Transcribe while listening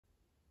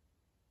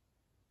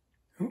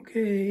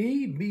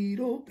Okay,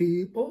 Beatle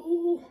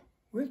people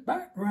with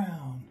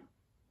background.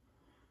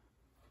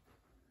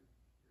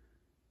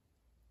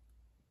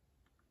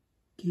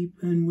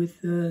 Keeping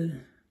with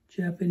the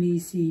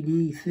Japanese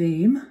CD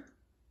theme.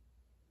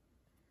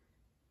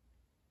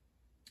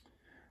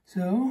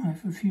 So, I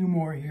have a few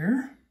more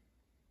here.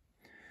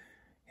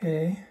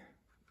 Okay.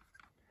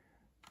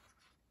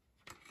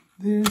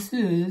 This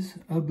is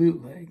a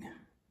bootleg.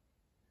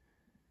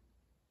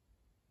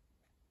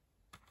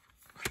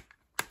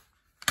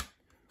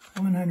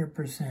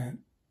 %100%.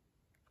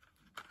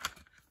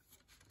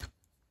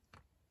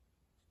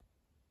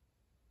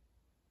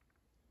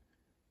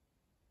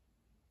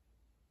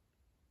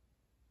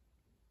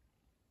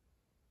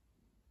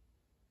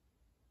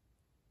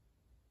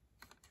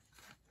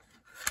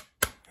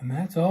 And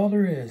that's all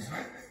there is.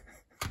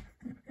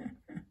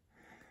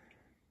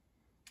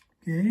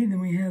 Okay, then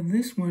we have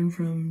this one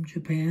from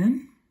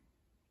Japan.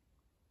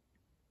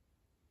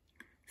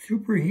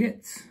 Super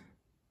Hits.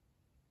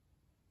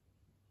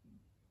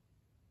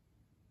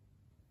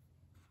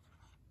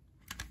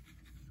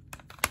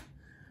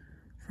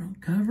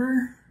 Front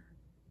cover.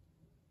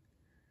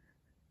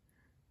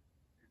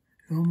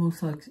 It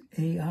almost looks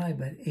AI,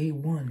 but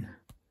A1.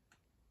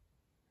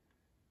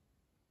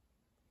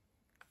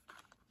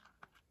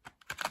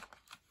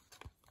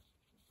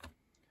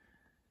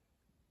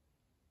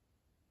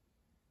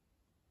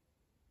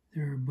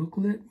 There's a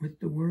booklet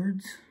with the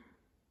words.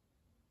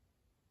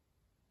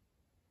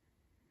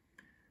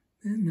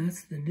 Then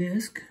that's the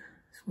disc.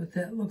 That's what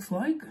that looks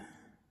like.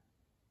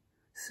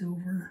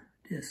 Silver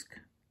disc.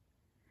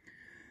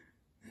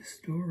 The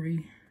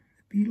story,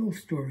 the Beatles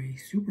story,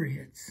 Super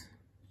Hits.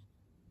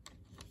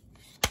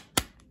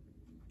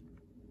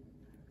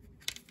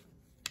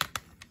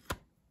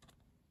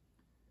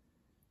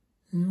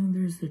 And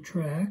there's the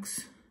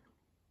tracks.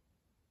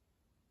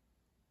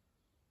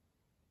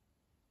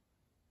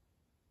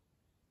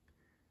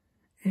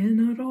 And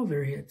not all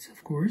their hits,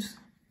 of course.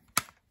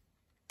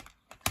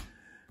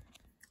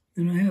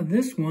 Then I have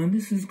this one.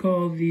 This is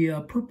called the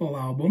Purple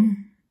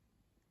Album.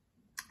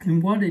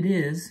 And what it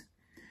is,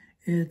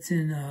 it's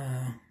in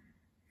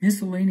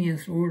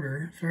miscellaneous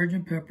order,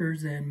 Sgt.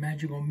 Pepper's and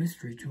Magical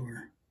Mystery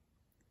Tour.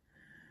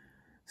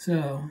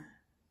 So,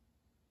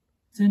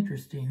 it's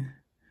interesting.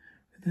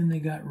 But then they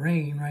got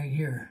Rain right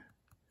here.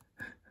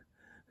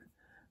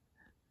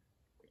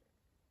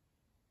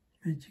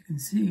 But you can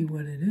see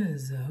what it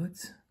is, though.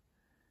 It's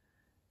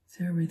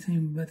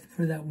everything, but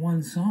for that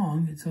one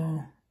song, it's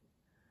all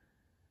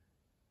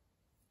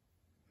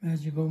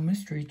Magical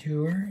Mystery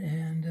Tour,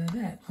 and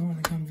that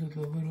one comes with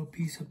a little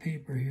piece of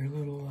paper here,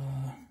 little,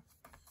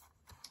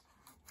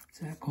 what's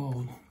that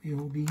called? The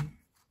OB.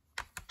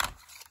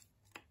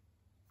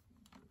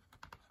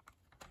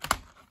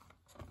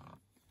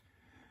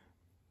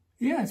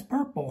 Yeah, it's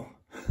purple.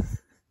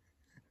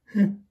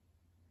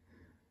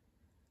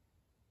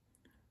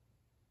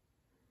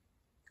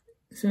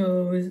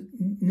 So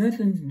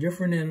nothing's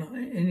different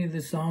in any of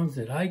the songs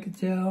that I could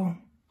tell.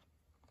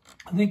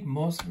 I think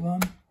most of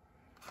them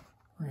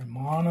are in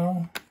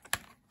mono.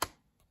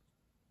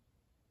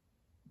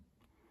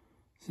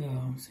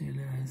 So see,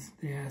 there's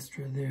the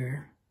Astra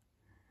there.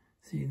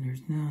 See,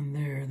 there's none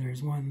there.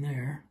 There's one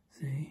there.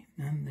 See,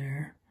 none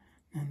there,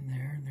 none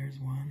there. There's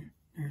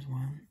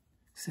one,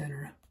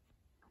 etc.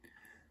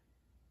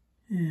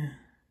 Yeah,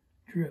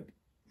 trip.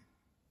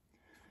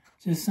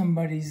 Just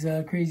somebody's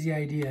crazy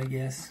idea, I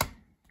guess.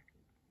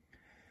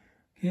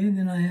 Okay,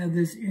 then I have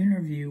this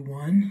interview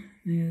one.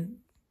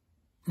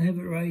 I have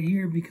it right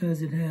here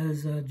because it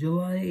has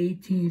July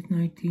 18th,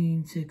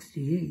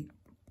 1968.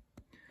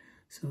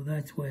 So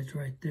that's why it's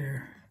right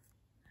there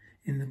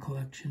in the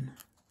collection.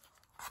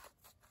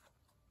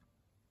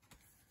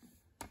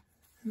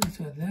 And that's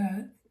what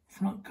that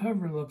front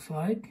cover looks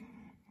like.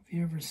 If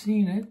you've ever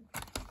seen it.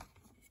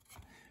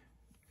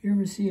 If you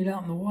ever see it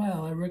out in the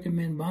wild, I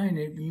recommend buying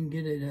it if you can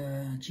get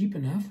it cheap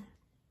enough.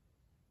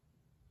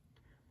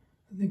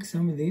 I think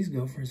some of these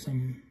go for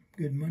some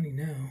good money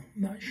now.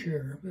 I'm not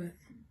sure, but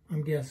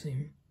I'm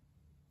guessing.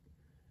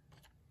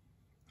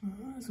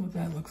 That's what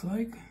that looks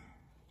like.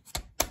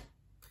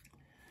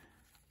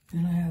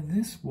 Then I have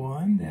this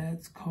one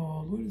that's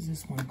called, what is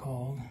this one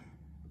called?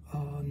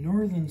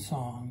 Northern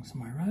Songs,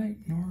 am I right?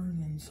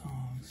 Northern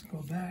Songs.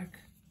 Go back.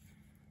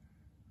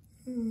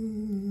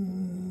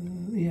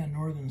 Yeah,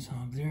 Northern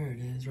Songs. There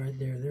it is, right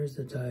there. There's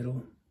the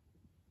title.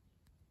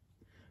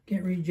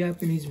 Can't read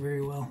Japanese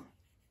very well.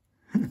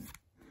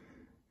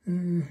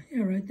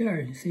 Yeah, right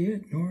there. You see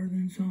it?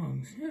 Northern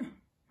Songs. Yeah,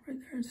 right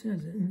there it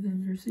says it. And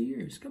then there's the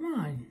years. Come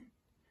on.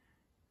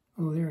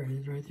 Oh, there it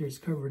is. Right there. It's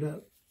covered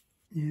up.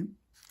 Yep.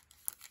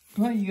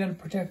 Well, you got to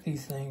protect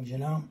these things, you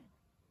know.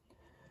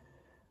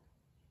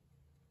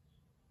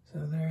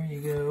 So there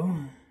you go.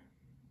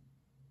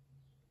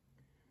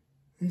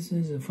 This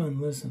is a fun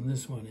listen.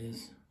 This one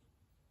is.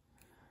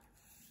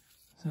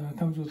 So it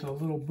comes with a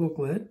little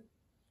booklet.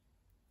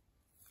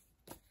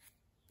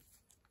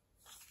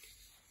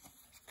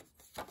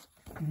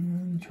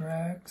 And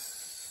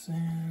tracks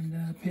and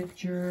a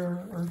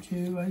picture or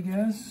two, I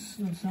guess,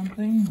 of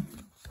something.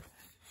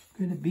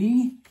 Could it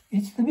be?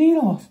 It's the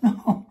Beatles.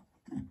 No.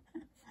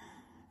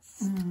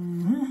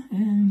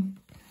 And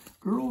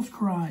girls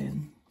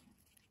crying.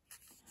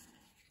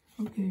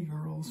 Okay,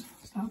 girls,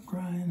 stop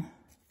crying.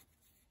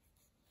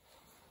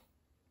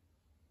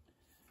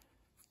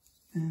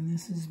 And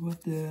this is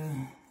what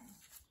the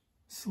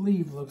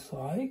sleeve looks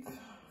like.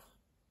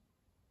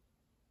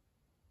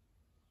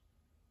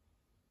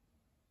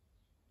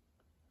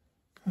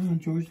 Oh,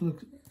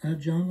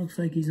 John looks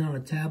like he's on a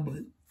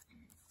tablet.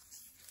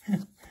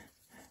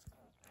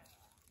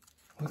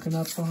 Looking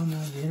up on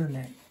the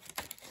internet.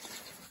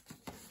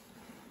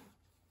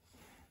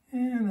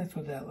 And that's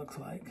what that looks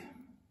like.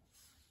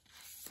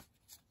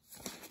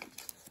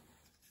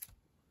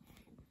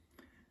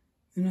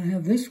 Then I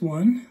have this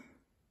one.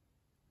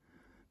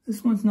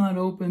 This one's not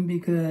open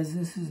because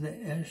this is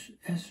the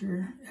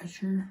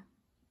Escher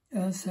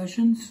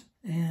Sessions,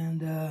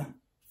 and I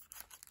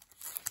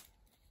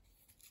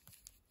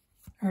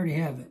already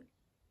have it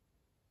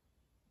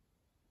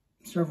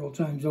several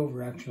times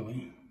over,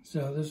 actually.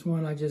 So this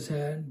one I just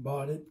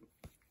bought it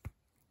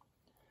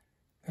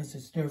because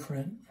it's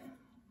different.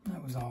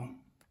 That was all.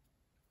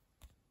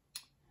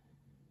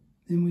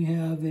 Then we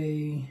have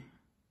a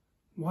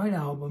white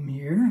album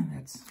here.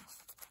 This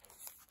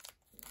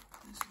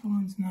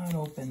one's not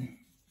open.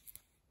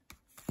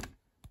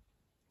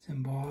 It's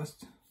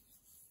embossed.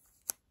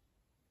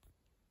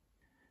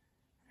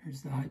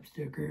 There's the hype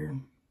sticker.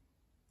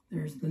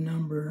 There's the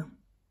number.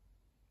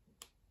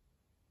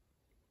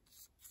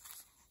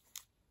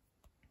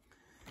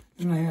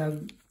 Then I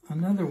have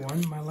another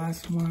one. My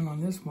last one on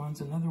this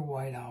one's another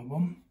white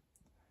album.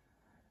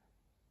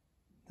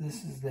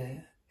 This is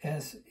the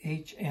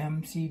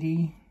SHM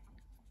CD.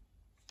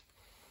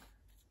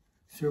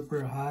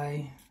 Super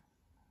high.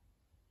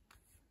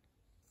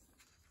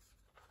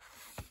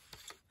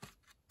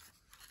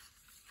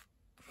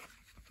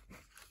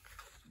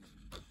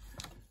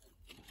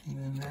 And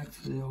then that's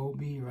the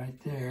OB right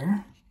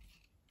there.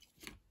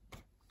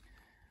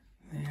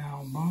 The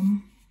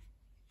album.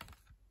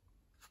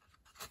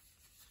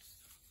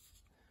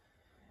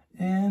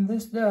 And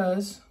this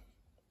does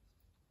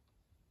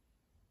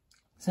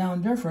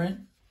sound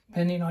different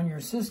depending on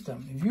your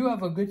system. If you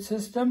have a good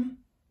system,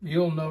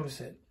 you'll notice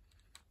it.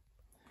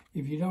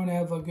 If you don't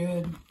have a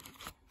good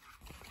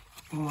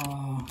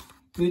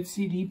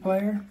CD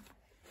player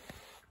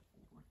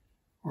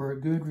or a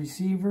good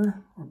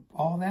receiver or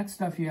all that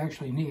stuff you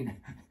actually need.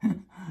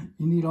 you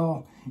need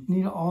all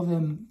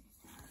them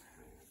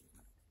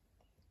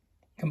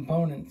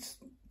components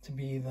to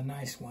be the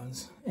nice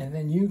ones, and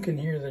then you can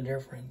hear the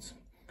difference.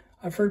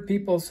 I've heard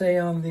people say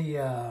on the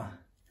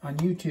on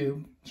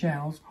YouTube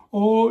channels,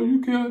 "Oh, you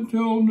can't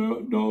tell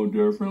no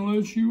difference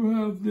unless you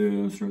have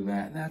this or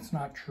that." That's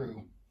not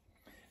true.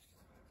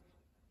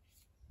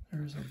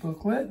 There's a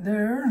booklet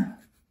there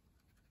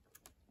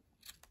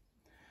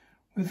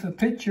with a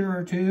picture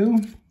or two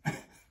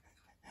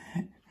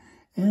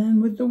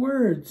and with the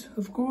words,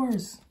 of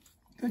course.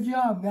 Good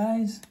job,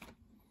 guys.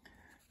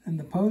 And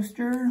the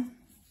poster,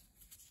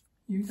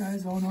 you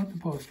guys all know what the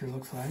poster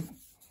looks like.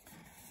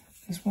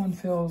 This one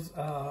feels,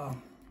 I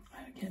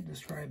can't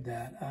describe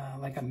that,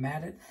 like a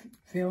matted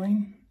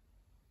feeling.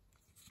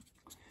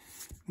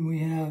 And we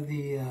have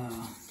the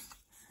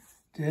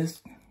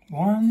disc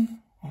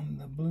 1 on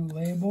the blue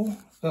label,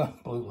 the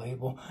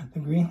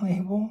green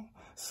label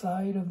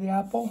side of the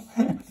apple.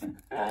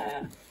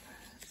 And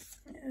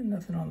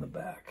nothing on the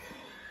back.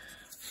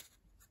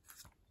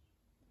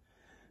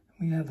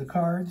 We have the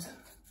cards,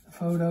 the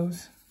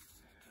photos,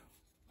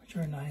 which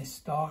are nice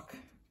stock.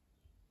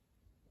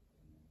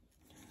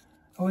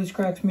 Always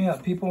cracks me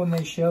up. People, when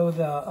they show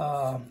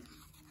the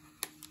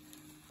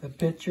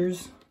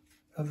pictures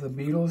of the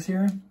Beatles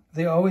here,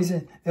 they always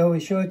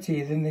show it to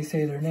you, then they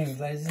say their names,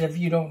 as if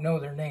you don't know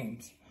their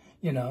names.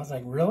 You know, it's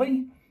like,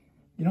 really?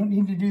 You don't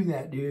need to do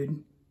that,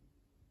 dude.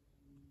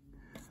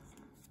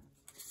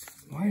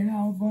 White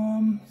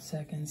album,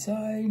 second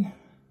side.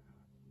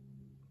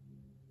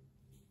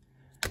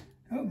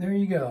 Oh, there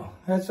you go.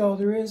 That's all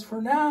there is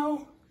for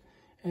now.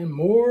 And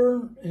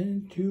more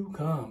to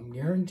come.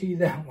 Guarantee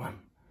that one.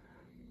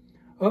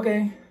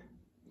 Okay.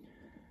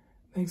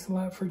 Thanks a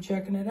lot for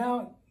checking it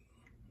out.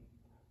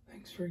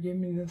 Thanks for giving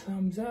me the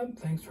thumbs up.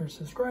 Thanks for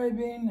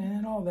subscribing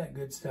and all that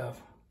good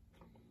stuff.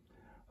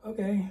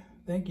 Okay.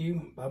 Thank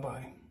you.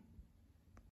 Bye-bye.